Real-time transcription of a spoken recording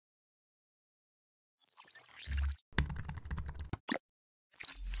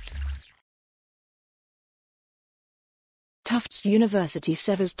Tufts University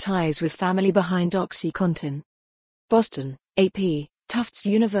severs ties with family behind OxyContin. Boston, AP. Tufts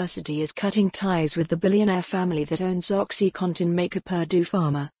University is cutting ties with the billionaire family that owns OxyContin maker Purdue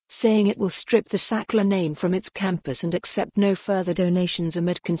Pharma, saying it will strip the Sackler name from its campus and accept no further donations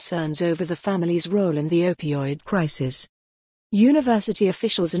amid concerns over the family's role in the opioid crisis. University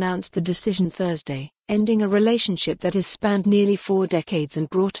officials announced the decision Thursday, ending a relationship that has spanned nearly 4 decades and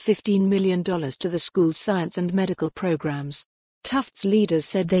brought $15 million to the school's science and medical programs. Tufts leaders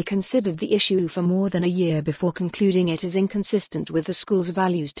said they considered the issue for more than a year before concluding it is inconsistent with the school's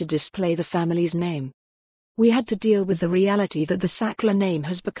values to display the family's name. "We had to deal with the reality that the Sackler name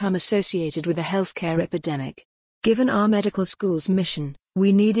has become associated with a healthcare epidemic. Given our medical school's mission,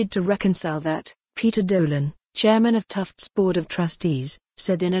 we needed to reconcile that," Peter Dolan, chairman of Tufts' Board of Trustees,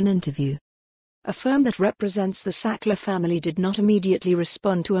 said in an interview. A firm that represents the Sackler family did not immediately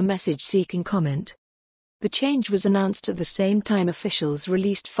respond to a message seeking comment. The change was announced at the same time officials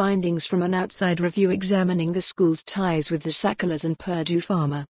released findings from an outside review examining the school's ties with the Sacklers and Purdue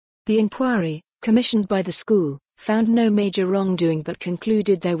Pharma. The inquiry, commissioned by the school, found no major wrongdoing but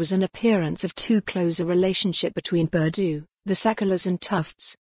concluded there was an appearance of too close a relationship between Purdue, the Sacklers and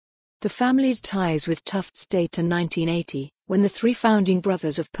Tufts. The family's ties with Tufts date to 1980, when the 3 founding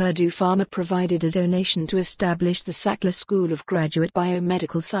brothers of Purdue Pharma provided a donation to establish the Sackler School of Graduate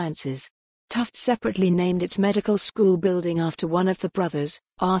Biomedical Sciences. Tufts separately named its medical school building after one of the brothers,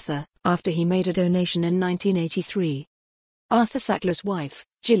 Arthur, after he made a donation in 1983. Arthur Sackler's wife,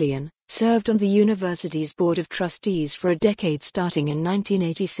 Gillian, served on the university's board of trustees for a decade starting in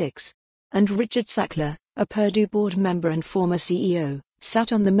 1986. And Richard Sackler, a Purdue board member and former CEO,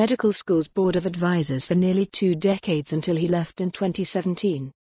 sat on the medical school's board of advisors for nearly 2 decades until he left in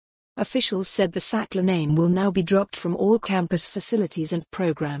 2017. Officials said the Sackler name will now be dropped from all campus facilities and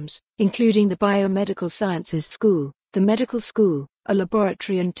programs, including the Biomedical Sciences School, the Medical School, a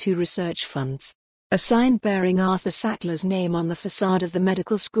laboratory and 2 research funds. A sign bearing Arthur Sackler's name on the facade of the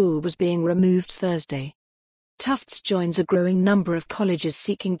medical school was being removed Thursday. Tufts joins a growing number of colleges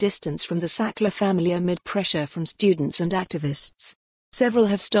seeking distance from the Sackler family amid pressure from students and activists. Several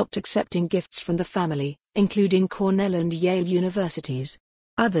have stopped accepting gifts from the family, including Cornell and Yale universities.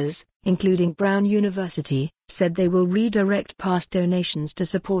 Others, including Brown University, said they will redirect past donations to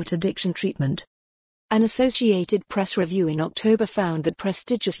support addiction treatment. An Associated Press review in October found that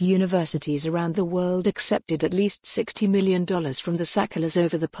prestigious universities around the world accepted at least $60 million from the Sacklers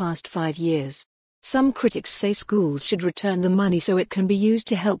over the past 5 years. Some critics say schools should return the money so it can be used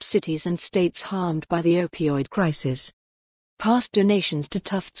to help cities and states harmed by the opioid crisis. Past donations to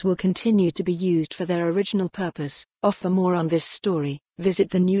Tufts will continue to be used for their original purpose. For more on this story, visit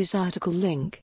the news article link.